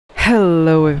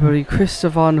Hello everybody,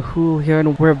 ChrisofGames here,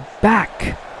 and we're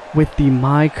back with the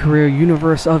My Career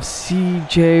universe of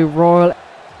CJ Royal.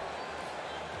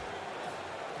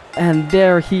 And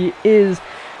there he is,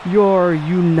 your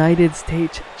United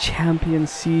States champion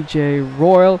CJ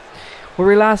Royal. Where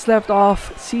we last left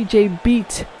off, CJ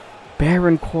beat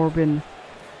Baron Corbin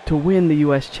to win the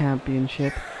US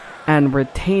Championship and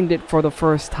retained it for the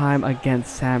first time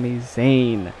against Sami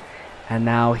Zayn. And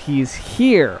now he's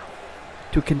here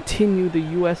to continue the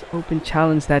US Open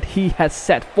challenge that he has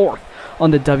set forth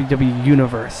on the WWE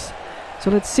Universe.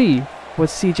 So let's see what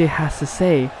CJ has to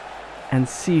say and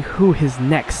see who his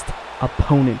next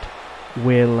opponent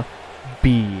will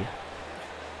be.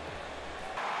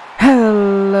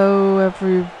 Hello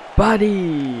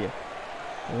everybody!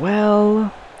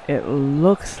 Well, it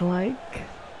looks like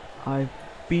I've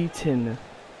beaten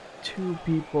two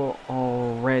people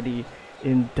already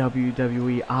in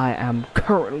WWE. I am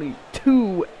currently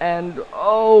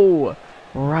 2-0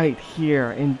 right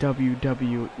here in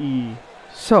WWE.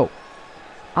 So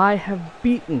I have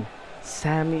beaten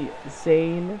Sami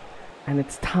Zayn, and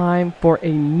it's time for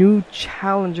a new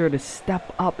challenger to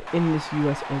step up in this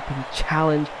US Open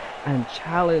challenge and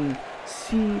challenge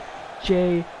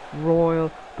CJ Royal,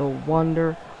 the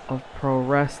wonder of pro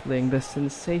wrestling, the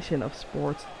sensation of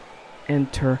sports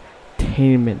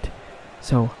entertainment.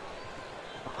 So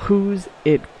who's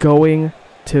it going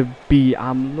to be?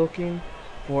 I'm looking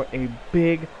for a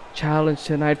big challenge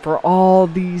tonight for all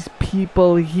these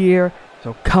people here.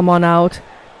 So come on out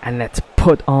and let's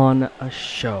put on a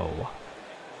show.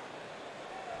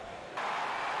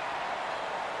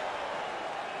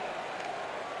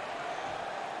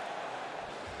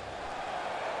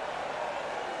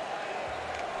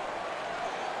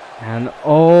 And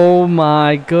oh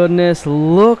my goodness,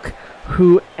 look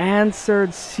who answered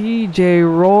CJ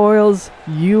Royal's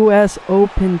US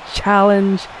Open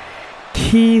challenge.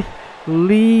 Keith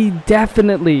Lee,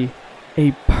 definitely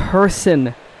a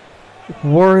person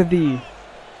worthy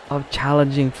of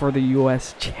challenging for the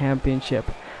US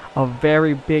Championship. A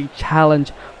very big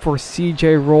challenge for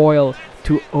CJ Royal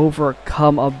to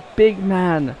overcome a big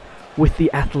man with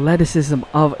the athleticism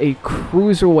of a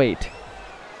cruiserweight.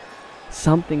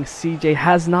 Something CJ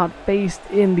has not faced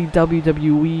in the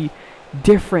WWE.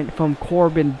 Different from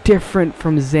Corbin, different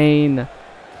from Zayn.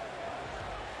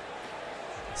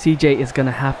 CJ is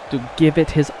gonna have to give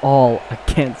it his all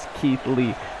against Keith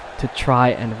Lee to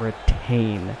try and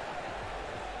retain.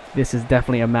 This is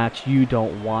definitely a match you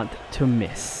don't want to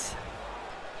miss.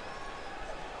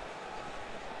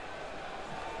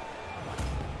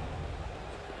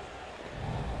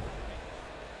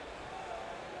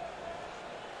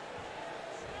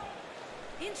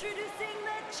 Introducing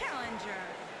the challenger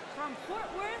from Fort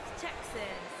Worth,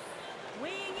 Texas,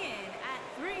 weighing in at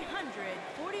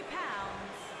 340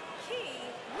 pounds,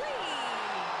 Keith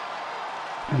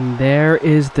Lee. And there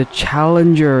is the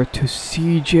challenger to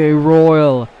CJ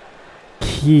Royal,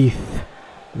 Keith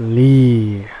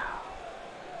Lee.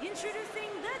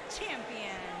 Introducing the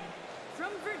champion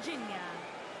from Virginia,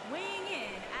 weighing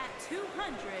in at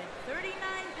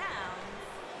 239 pounds,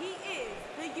 he is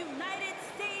the United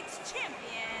States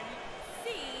champion,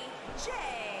 CJ.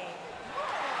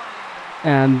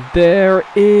 And there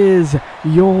is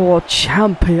your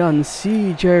champion,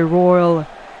 CJ Royal.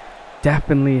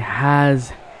 Definitely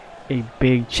has a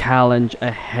big challenge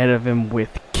ahead of him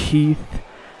with Keith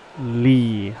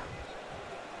Lee.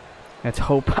 Let's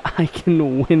hope I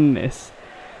can win this.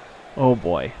 Oh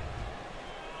boy.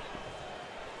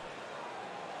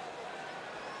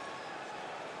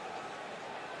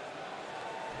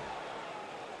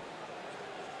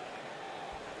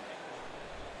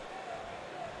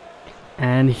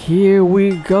 And here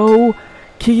we go,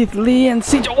 Keith Lee and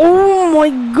CJ. Oh my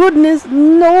goodness,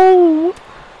 no!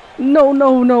 No,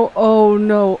 no, no, oh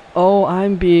no. Oh,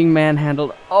 I'm being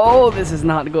manhandled. Oh, this is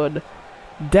not good.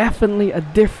 Definitely a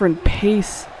different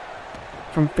pace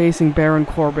from facing Baron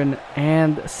Corbin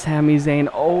and Sami Zayn.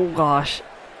 Oh gosh.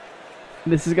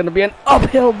 This is gonna be an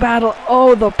uphill battle.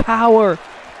 Oh, the power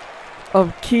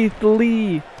of Keith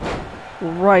Lee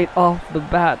right off the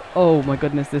bat. Oh my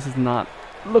goodness, this is not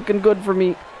looking good for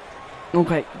me.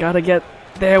 Okay, gotta get,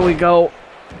 there we go.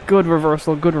 Good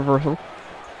reversal, good reversal.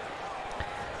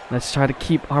 Let's try to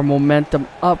keep our momentum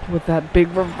up with that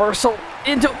big reversal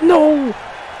into, no!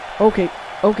 Okay,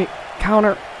 okay,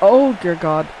 counter. Oh dear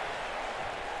God.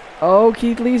 Oh,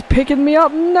 Keith Lee's picking me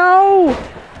up. No!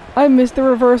 I missed the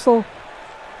reversal.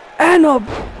 And a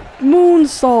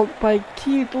moonsault by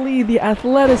Keith Lee, the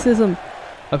athleticism.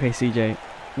 Okay, CJ,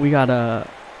 we gotta,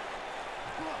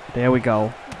 there we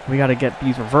go. We gotta get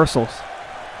these reversals.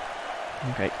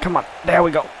 Okay, come on. There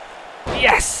we go.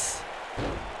 Yes!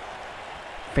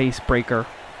 Face breaker.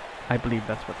 I believe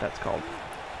that's what that's called.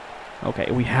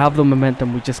 Okay, we have the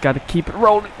momentum. We just got to keep it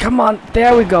rolling. Come on.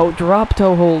 There we go. Drop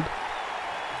toe hold.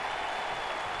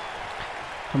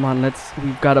 Come on,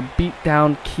 we've got to beat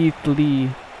down Keith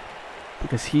Lee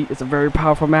because he is a very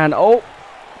powerful man. Oh,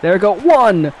 there we go.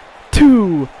 1,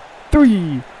 2,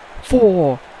 3,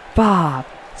 4, 5,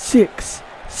 6,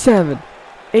 7,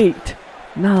 8,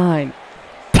 9,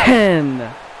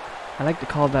 10. I like to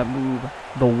call that move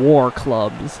the War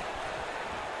Clubs.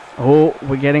 Oh,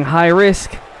 we're getting high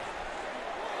risk.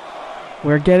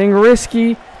 We're getting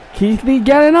risky. Keith Lee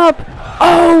getting up.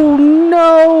 Oh,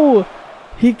 no.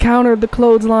 He countered the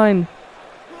clothesline.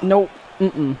 Nope.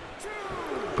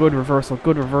 Good reversal.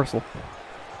 Good reversal.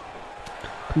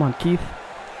 Come on, Keith.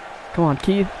 Come on,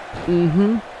 Keith.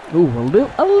 Ooh,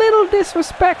 a little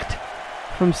disrespect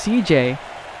from CJ.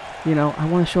 You know, I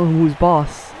want to show him who's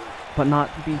boss, but not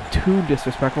be too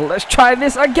disrespectful. Let's try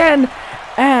this again.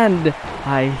 And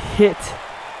I hit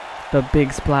the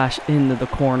big splash into the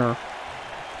corner.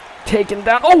 Taken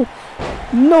down. Oh,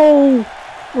 no.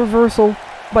 Reversal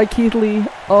by Keith Lee.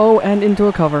 Oh, and into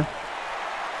a cover.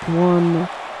 1,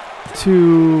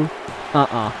 2.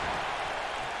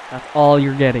 That's all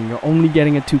you're getting. You're only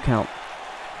getting a 2 count.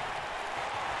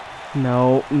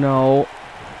 No, no.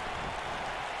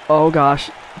 Oh gosh.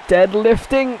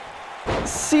 Deadlifting.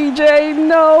 CJ,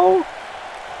 no.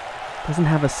 Doesn't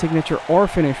have a signature or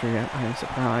finisher yet. I am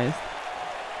surprised.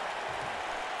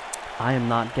 I am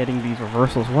not getting these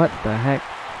reversals. What the heck?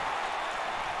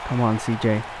 Come on,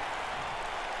 CJ.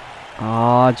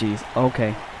 Oh, jeez.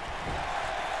 Okay.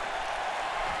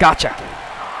 Gotcha.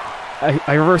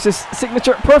 I reverse his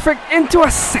signature. Perfect. Into a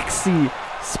sexy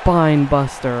spine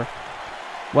buster.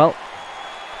 Well,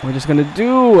 we're just going to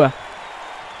do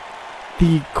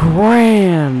the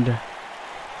grand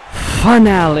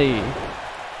finale.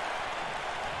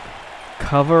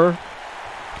 Cover.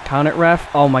 Count it, ref.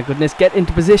 Oh my goodness. Get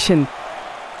into position.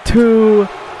 2.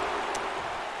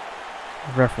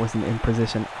 Ref wasn't in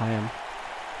position. I am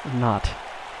not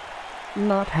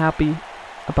happy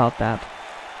about that.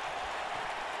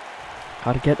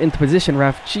 Gotta get into position,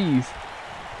 ref. Jeez.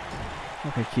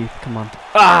 Okay, Keith, come on.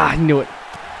 Ah, I knew it.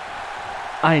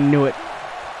 I knew it.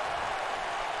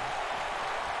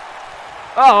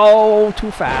 Oh,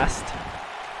 too fast.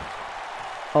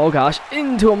 Oh gosh,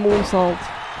 into a moonsault.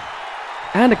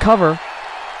 And a cover.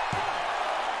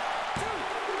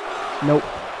 Nope.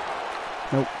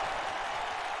 Nope.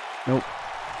 Nope.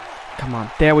 Come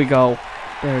on. There we go.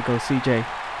 There we go, CJ.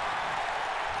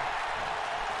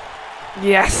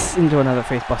 Yes! Into another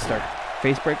face buster.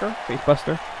 Face breaker? Face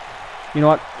buster. You know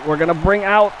what? We're going to bring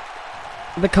out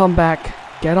the comeback.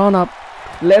 Get on up.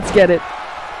 Let's get it.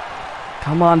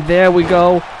 Come on. There we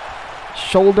go.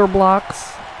 Shoulder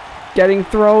blocks. Getting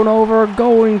thrown over.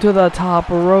 Going to the top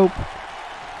rope.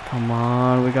 Come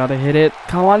on. We got to hit it.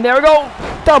 Come on. There we go.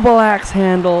 Double axe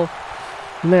handle.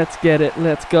 Let's get it.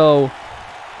 Let's go.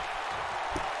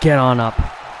 Get on up.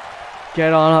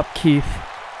 Get on up, Keith.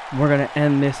 We're going to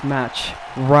end this match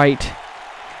right.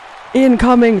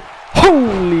 Incoming.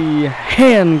 Holy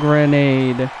hand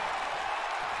grenade.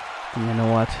 And you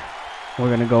know what? We're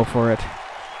going to go for it.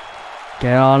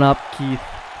 Get on up, Keith.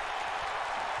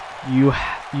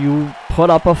 You put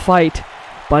up a fight,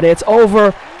 but it's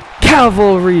over.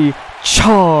 Cavalry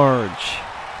charge.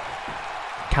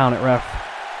 Count it, ref.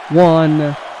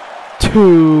 1,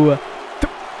 2, 3.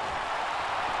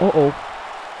 Uh-oh.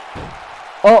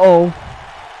 Uh-oh.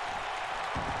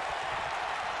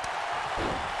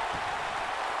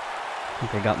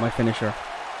 Okay, got my finisher.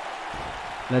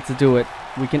 Let's do it.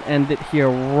 We can end it here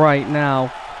right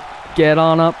now. Get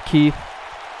on up, Keith.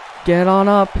 Get on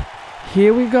up.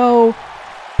 Here we go.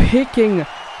 Picking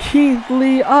Keith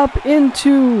Lee up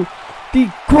into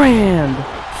the grand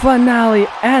finale.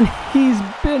 And he's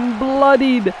been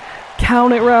bloodied.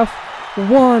 Count it, ref.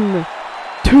 1,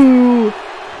 2.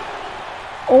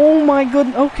 Oh my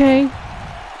goodness. Okay.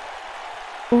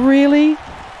 Really?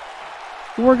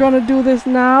 We're gonna do this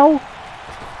now?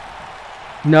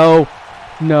 No.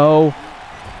 No.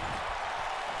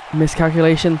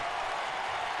 Miscalculation.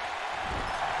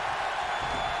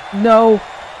 No.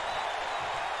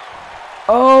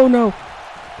 Oh no.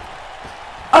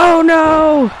 Oh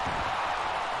no.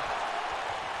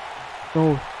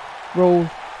 Roll. Roll.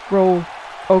 Roll.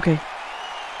 Okay.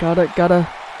 Gotta.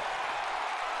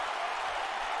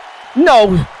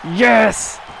 No.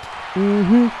 Yes.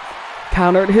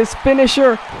 Countered his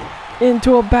finisher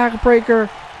into a backbreaker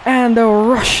and a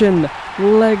Russian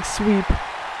leg sweep.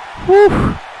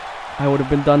 Whew. I would have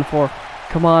been done for.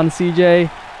 Come on, CJ.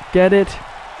 Get it.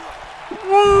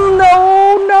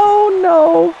 No, no, no.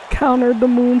 No! Countered the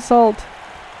moonsault.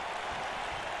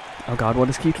 Oh god, what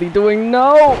is Keith Lee doing?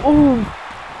 No! Ooh!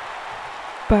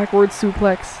 Backward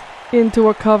suplex into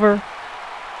a cover.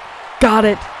 Got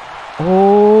it!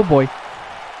 Oh boy.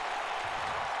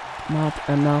 Not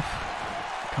enough.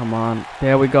 Come on.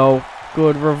 There we go.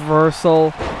 Good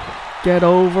reversal. Get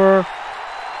over.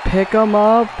 Pick him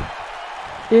up.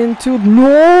 Into...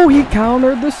 No! He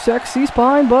countered the sexy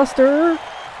spine buster.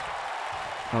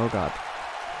 Oh god.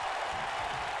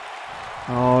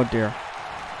 Oh dear.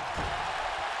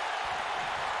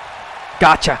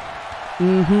 Gotcha.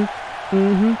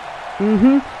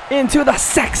 Into the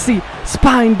sexy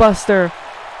spine buster.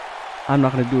 I'm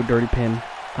not gonna do a dirty pin.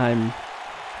 I'm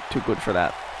too good for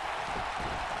that.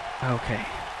 Okay.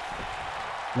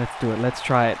 Let's do it. Let's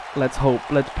try it. Let's hope.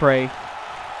 Let's pray.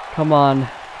 Come on.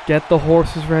 Get the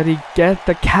horses ready. Get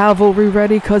the cavalry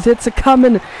ready, cause it's a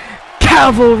coming.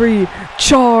 Cavalry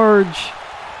charge.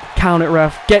 Count it,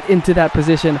 ref. Get into that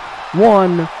position.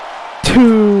 1,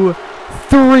 2,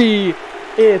 3.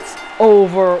 It's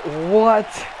over.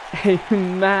 What a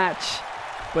match.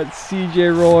 But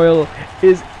CJ Royal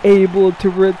is able to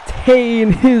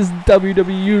retain his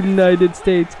WWE United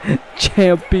States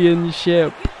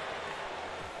Championship.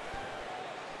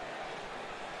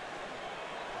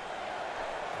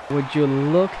 Would you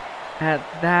look at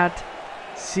that?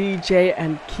 CJ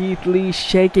and Keith Lee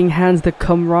shaking hands, the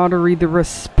camaraderie, the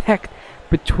respect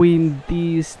between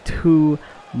these two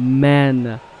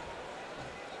men.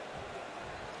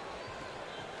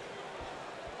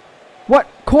 What?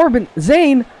 Corbin,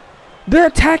 Zayn, they're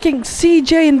attacking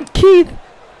CJ and Keith.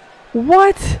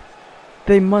 What?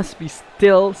 They must be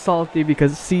still salty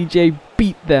because CJ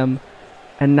beat them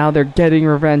and now they're getting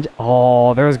revenge.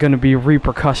 Oh, there's gonna be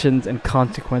repercussions and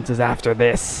consequences after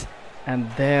this.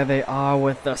 And there they are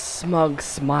with the smug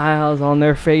smiles on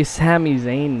their face. Sami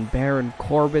Zayn and Baron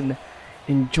Corbin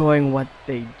enjoying what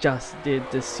they just did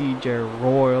to CJ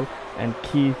Royal and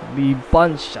Keith Lee.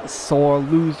 Bunch of sore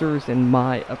losers in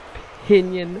my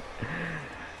opinion.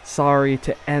 Sorry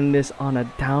to end this on a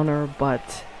downer,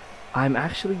 but I'm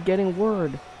actually getting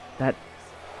word that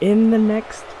in the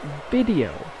next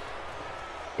video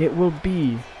it will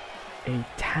be a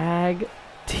tag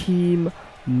team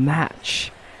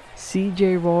match.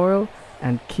 CJ Royal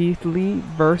and Keith Lee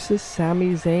versus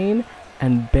Sami Zayn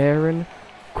and Baron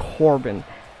Corbin.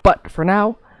 But for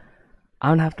now,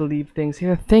 I'm gonna have to leave things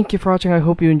here. Thank you for watching. I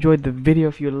hope you enjoyed the video.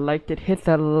 If you liked it, hit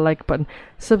that like button,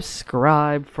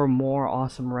 subscribe for more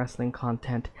awesome wrestling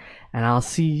content, and I'll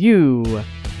see you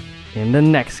in the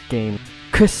next game.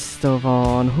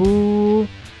 ChrisofGames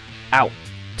out.